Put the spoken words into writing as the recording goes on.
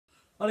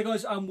Hello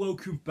guys and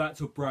welcome back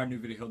to a brand new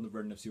video here on the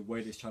Reading FC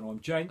Away Days channel. I'm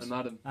James. I'm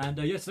Adam. And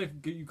today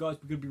you guys,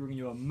 we're going to be bringing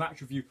you a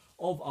match review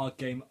of our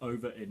game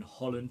over in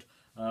Holland.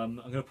 I'm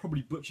going to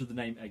probably butcher the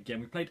name again.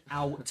 We played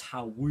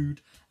Al-Taawon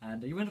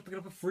and you ended up picking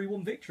up a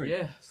 3-1 victory.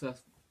 Yeah, so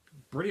that's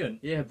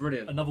brilliant. Yeah,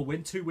 brilliant. Another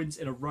win, 2 wins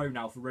in a row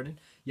now for Reading.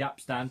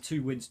 Yap stand,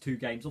 2 wins, 2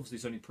 games. Obviously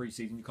it's only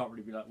pre-season, you can't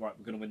really be like, right,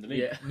 we're going to win the league.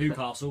 Yeah.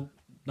 Newcastle,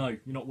 no, you're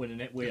not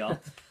winning it, we are.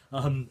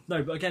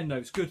 No, but again, no,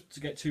 it's good to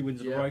get 2 wins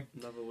in a row.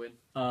 Another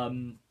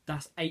win.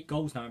 That's 8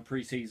 goals now in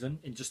pre-season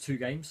in just 2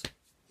 games.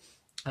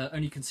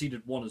 Only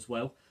conceded 1 as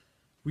well.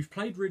 We've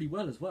played really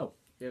well as well.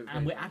 Yeah,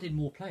 and we're adding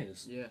more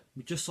players. Yeah.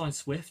 We just signed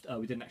Swift.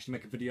 We didn't actually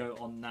make a video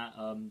on that.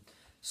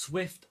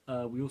 Swift,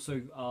 we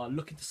also are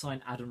looking to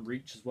sign Adam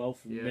Reach as well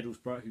from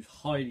Middlesbrough, who's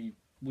highly...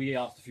 We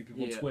asked a few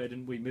people on Twitter,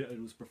 didn't we?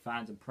 Middlesbrough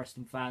fans and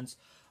Preston fans.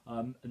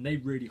 And they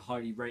really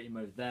highly rate him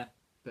over there.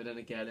 But then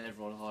again,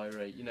 everyone high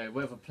rate. You know,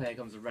 wherever a player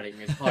comes to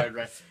Reading, it's high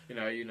rate. You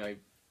know,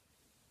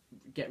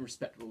 getting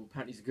respectable.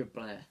 Apparently, he's a good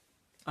player.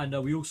 And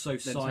we also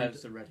signed.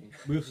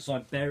 We also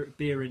signed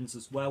Behrens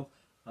as well,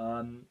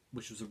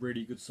 which was a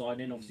really good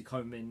signing. Obviously,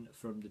 coming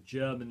from the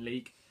German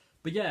league.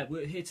 But yeah,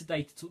 we're here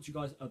today to talk to you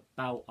guys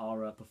about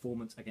our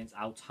performance against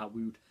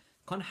Al-Taawon,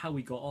 kind of how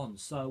we got on.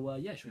 So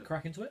yeah, should we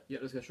crack into it? Yeah,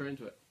 let's go straight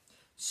into it.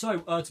 So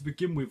to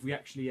begin with, we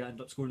actually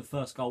ended up scoring the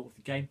first goal of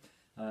the game.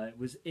 It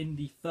was in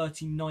the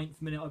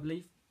 39th minute, I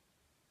believe.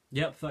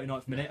 Yep,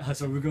 39th minute.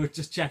 So we're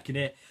just checking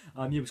it.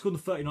 Yeah, we scored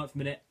in the 39th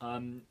minute.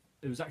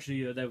 It was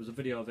actually there was a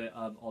video of it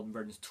on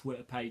Reading's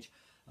Twitter page.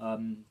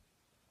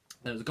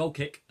 There was a goal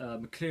kick.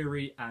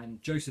 McCleary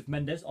and Joseph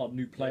Mendes, our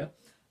new player.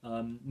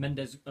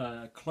 Mendes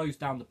closed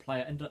down the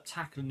player, ended up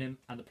tackling him,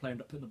 and the player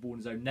ended up putting the ball in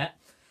his own net.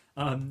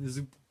 There's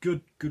a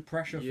good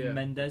pressure from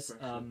Mendes.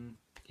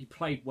 He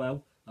played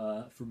well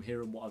from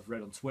hearing what I've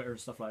read on Twitter and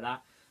stuff like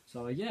that.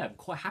 So yeah, I'm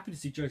quite happy to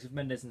see Joseph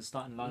Mendes in the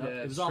starting lineup.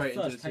 Yeah, it was our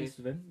first taste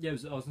of him. Yeah, I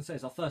was going to say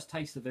it's our first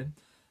taste of him.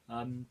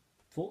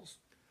 Thoughts?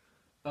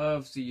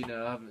 Obviously, you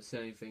know, I haven't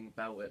said anything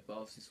about it, but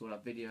obviously saw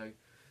that video,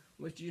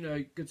 which, you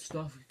know, good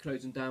stuff.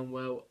 Closing down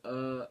well.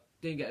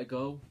 Didn't get a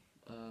goal.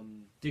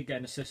 Did get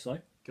an assist though.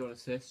 Got an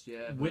assist,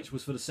 yeah. Which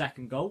was for the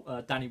second goal.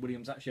 Danny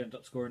Williams actually ended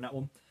up scoring that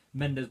one.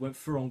 Mendes went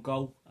through on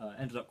goal,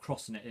 ended up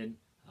crossing it in.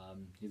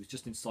 He was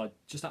just outside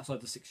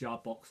the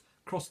 6-yard box,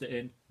 crossed it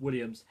in.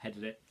 Williams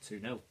headed it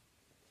 2-0.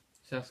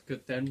 So that's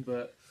good then,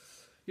 but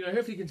you know,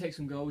 hopefully he can take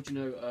some goals. You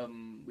know,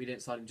 we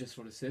didn't sign him just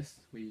for an assist.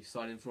 We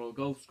signed him for a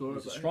goal scorer.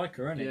 He's a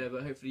striker, isn't he? Yeah,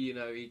 but hopefully, you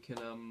know, he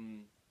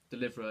can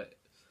deliver it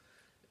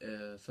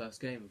first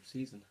game of the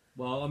season.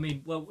 Well, I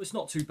mean, it's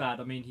not too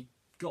bad. I mean, he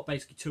got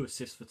basically 2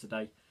 assists for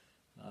today.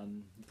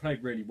 He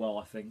played really well,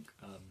 I think.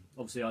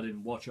 Obviously, I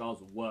didn't watch it. I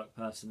was at work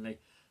personally.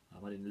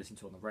 I didn't listen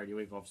to it on the radio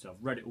either. Obviously,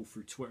 I've read it all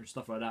through Twitter and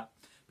stuff like that.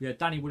 But yeah,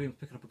 Danny Williams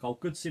picking up a goal.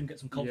 Good to see him get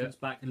some confidence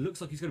back. It looks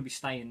like he's going to be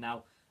staying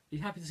now. Are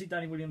you happy to see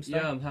Danny Williams stay?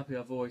 Yeah, I'm happy.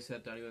 I've always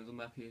said Danny Williams. I'm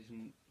happy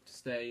to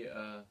stay.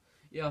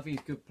 Yeah, I think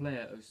he's a good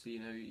player. Obviously, you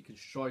know, he can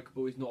strike a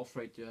ball. He's not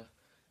afraid to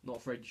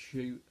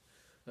shoot.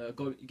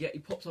 He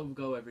pops up a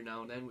goal every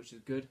now and then, which is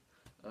good.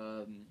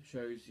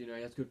 Shows, you know,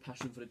 he has good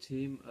passion for the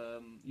team.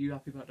 You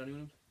happy about Danny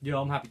Williams? Yeah,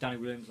 I'm happy Danny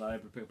Williams was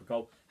able to pick up a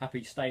goal. Happy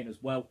he's staying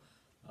as well.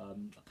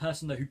 A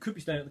person though who could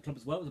be staying at the club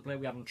as well is a player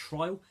we have on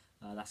trial.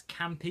 That's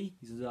Campy.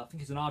 I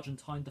think he's an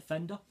Argentine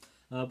defender.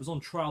 Was on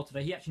trial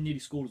today. He actually nearly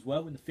scored as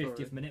well in the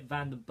 50th minute.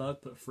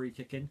 Vandenberg put a free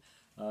kick in,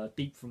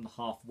 deep from the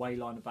halfway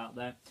line about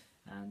there.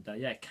 And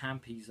yeah,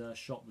 Campy's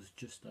shot was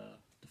just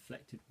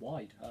deflected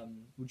wide.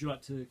 Would you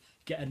like to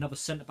get another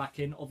centre-back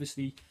in?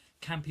 Obviously,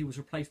 Campy was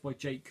replaced by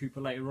Jake Cooper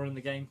later on in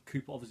the game.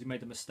 Cooper obviously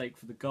made a mistake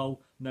for the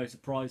goal. No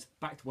surprise.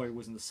 Back to where he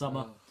was in the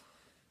summer.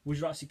 Would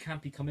you like to see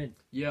Campy come in?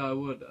 Yeah, I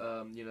would.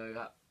 You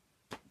know,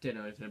 didn't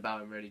know anything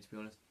about him really, to be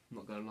honest. I'm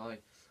not going to lie.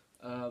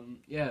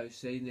 Yeah,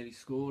 he nearly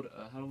scored.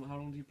 How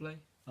long did he play?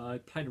 He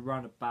played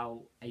around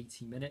about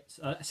 80 minutes.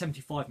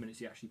 75 minutes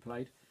he actually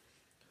played.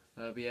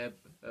 But yeah,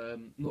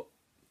 not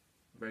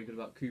very good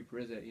about Cooper,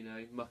 is it? You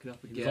know, mucking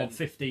up again. He was on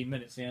 15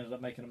 minutes and he ended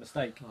up making a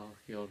mistake. Oh,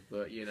 God,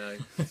 but, you know.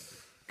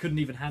 Couldn't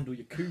even handle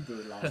your Cooper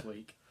last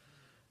week.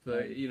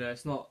 But, you know,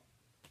 it's not...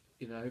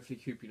 You know, hopefully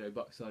Cooper, you know,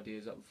 bucks his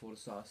ideas up before the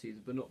start of the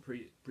season, but not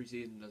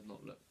pre-season does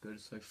not look good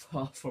so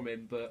far from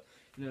him. But,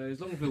 you know, as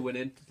long as we're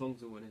winning,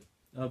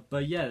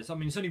 But yeah, I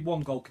mean, it's only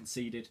 1 goal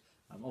conceded.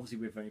 Obviously,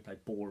 we've only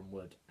played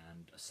Bournemouth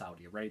and a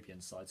Saudi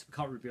Arabian side, so we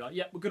can't really be like,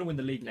 yeah, we're going to win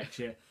the league next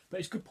year. But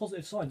it's good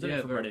positive signs, isn't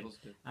it, from Reading?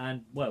 Positive.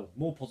 And, well,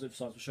 more positive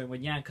signs were shown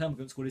when Jan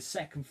Kermorgant scored his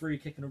second free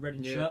kick in a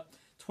Reading shirt.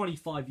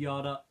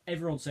 25-yarder.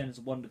 Everyone's saying it's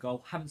a wonder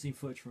goal. Haven't seen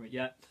footage from it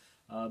yet.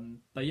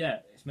 But yeah,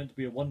 it's meant to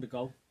be a wonder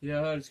goal. Yeah,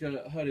 I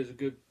heard it's a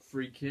good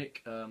free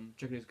kick. Do you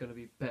reckon it's going to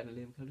be better than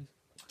Liam Kelly's?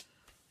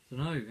 I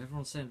don't know.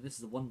 Everyone's saying this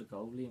is a wonder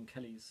goal. Liam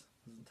Kelly's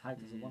isn't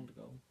tagged as a wonder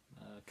goal.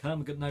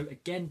 Kermorgant, no,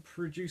 again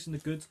producing the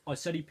goods. I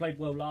said he played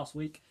well last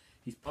week.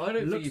 I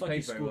don't think he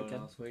played very well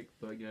last week,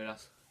 but you know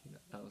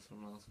that was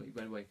from last week.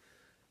 But anyway,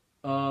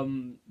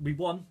 we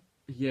won.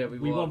 Yeah,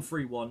 we won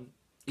 3-1.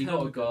 He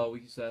got a goal.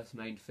 We can say that's the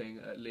main thing,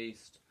 at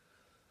least.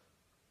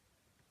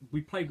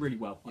 We played really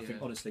well, I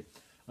think, honestly.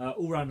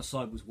 All round the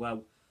side was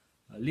well.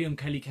 Liam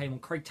Kelly came on,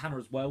 Craig Tanner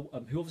as well,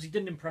 who obviously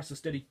didn't impress us,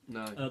 did he?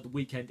 No. The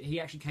weekend. He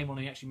actually came on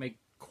and he actually made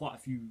quite a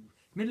few,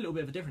 made a little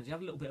bit of a difference. He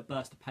had a little bit of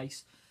burst of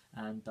pace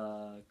and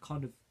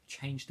kind of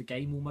changed the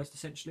game almost,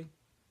 essentially.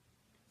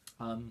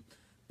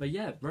 But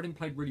yeah, Reading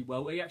played really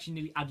well. He actually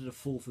nearly added a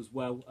fourth as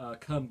well.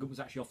 Kermorgant was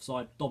actually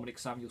offside. Dominic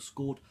Samuel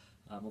scored.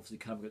 Obviously,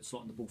 Kermorgant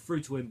slotting the ball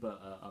through to him,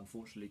 but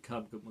unfortunately,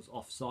 Kermorgant was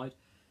offside.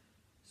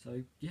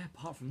 So yeah,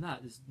 apart from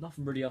that, there's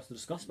nothing really else to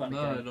discuss about the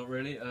game. No, not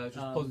really. Just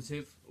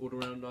positive all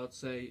around, I'd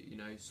say. You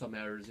know, some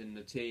errors in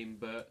the team,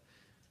 but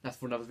that's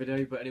for another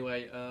video. But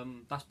anyway,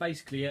 that's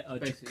basically it.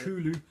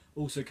 Jakulu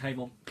also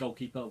came on,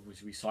 goalkeeper,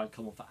 which we signed,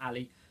 come on for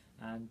Ali.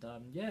 And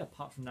yeah,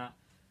 apart from that,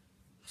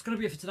 that's going to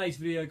be it for today's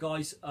video,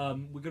 guys. We're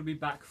going to be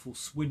back for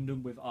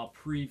Swindon with our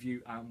preview,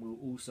 and we'll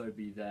also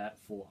be there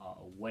for our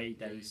away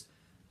days.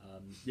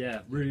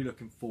 Yeah, really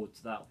looking forward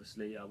to that,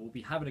 obviously. We'll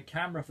be having a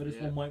camera for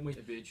this one, won't we?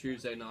 It'll be a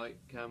Tuesday night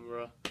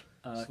camera.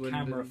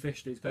 Camera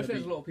officially. There's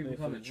a lot of people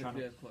coming. Quite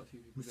a few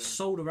people. We've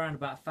sold around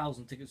about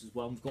 1,000 tickets as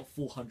well, and we've got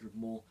 400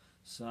 more.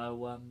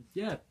 So,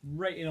 yeah,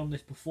 rating on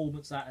this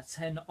performance out of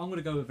 10, I'm going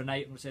to go with an 8.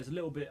 I'm going to say it's a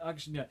little bit,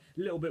 actually, no, a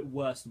little bit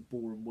worse than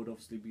Boreham Wood,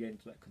 obviously, beginning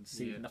to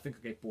concede. And I think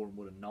I gave Boreham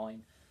Wood a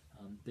 9.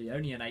 But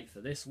only an 8 for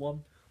this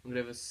one. I'm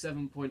going to have a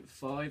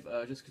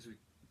 7.5, just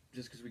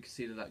because we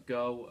conceded that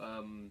goal.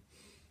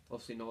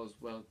 Obviously not as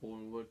well as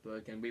Boreham Wood, but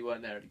again, we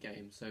weren't there at the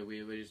game, so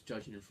we were just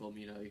judging it from,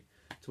 you know,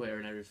 Twitter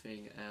and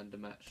everything, and the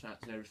match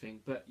stats and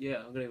everything. But yeah,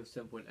 I'm going to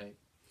give it 7.8.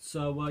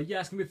 So yeah,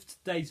 it's going to be for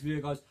today's video,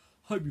 guys.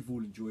 Hope you've all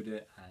enjoyed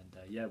it, and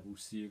yeah, we'll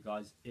see you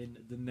guys in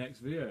the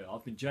next video.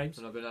 I've been James.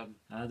 And I've been Adam.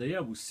 And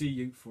yeah, we'll see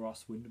you for our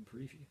Swindon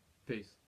preview. Peace.